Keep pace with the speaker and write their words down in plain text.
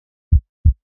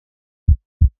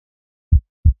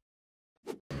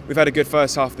we've had a good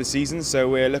first half of the season, so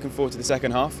we're looking forward to the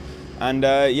second half. And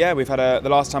yeah, we've had the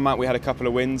last time out we had a couple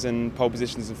of wins and pole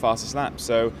positions and fastest laps.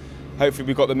 So hopefully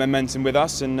we've got the momentum with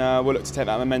us, and we'll look to take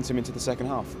that momentum into the second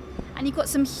half. And you've got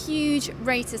some huge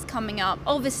races coming up.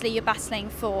 Obviously you're battling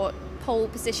for pole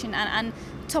position and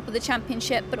top of the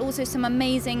championship, but also some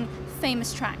amazing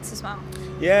famous tracks as well.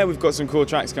 Yeah, we've got some cool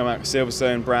tracks coming out: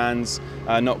 Silverstone, Brands,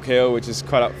 Knock Hill, which is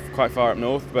quite far up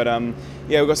north. But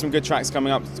yeah, we've got some good tracks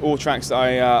coming up. All tracks that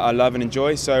I love and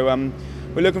enjoy. So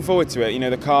we're looking forward to it. You know,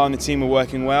 the car and the team are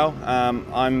working well.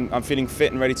 I'm feeling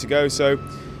fit and ready to go. So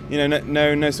you know,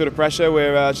 no sort of pressure.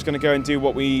 We're just going to go and do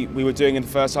what we were doing in the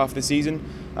first half of the season.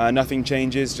 Nothing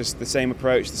changes, just the same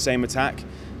approach, the same attack.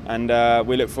 And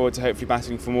we look forward to hopefully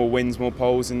battling for more wins, more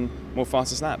poles and more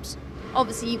fastest laps.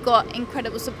 Obviously you've got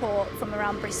incredible support from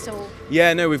around Bristol.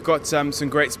 Yeah, no, we've got some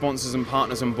great sponsors and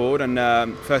partners on board,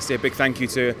 and firstly a big thank you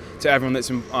to everyone that's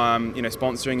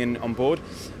sponsoring and on board.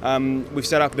 We've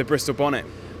set up the Bristol bonnet,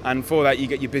 and for that you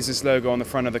get your business logo on the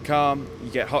front of the car,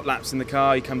 you get hot laps in the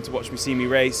car, you come to watch me, see me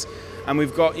race, and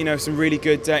we've got some really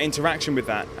good interaction with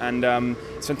that, and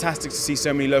it's fantastic to see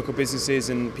so many local businesses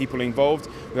and people involved.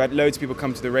 We've had loads of people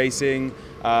come to the racing,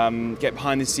 get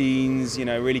behind the scenes,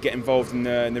 really get involved in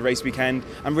the race weekend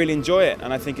and really enjoy it.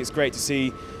 And I think it's great to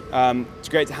see. It's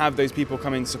great to have those people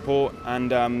come in support and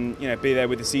be there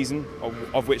with the season,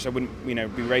 of which I wouldn't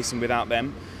be racing without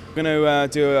them. We're going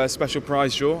to do a special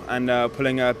prize draw and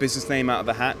pulling a business name out of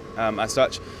the hat as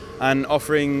such, and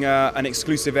offering an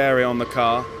exclusive area on the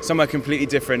car, somewhere completely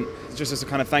different, just as a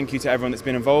kind of thank you to everyone that's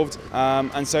been involved.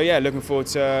 And so yeah, looking forward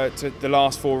to the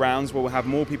last 4 rounds where we'll have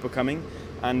more people coming,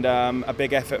 and a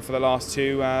big effort for the last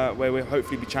 2 where we'll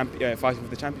hopefully be fighting for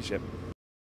the championship.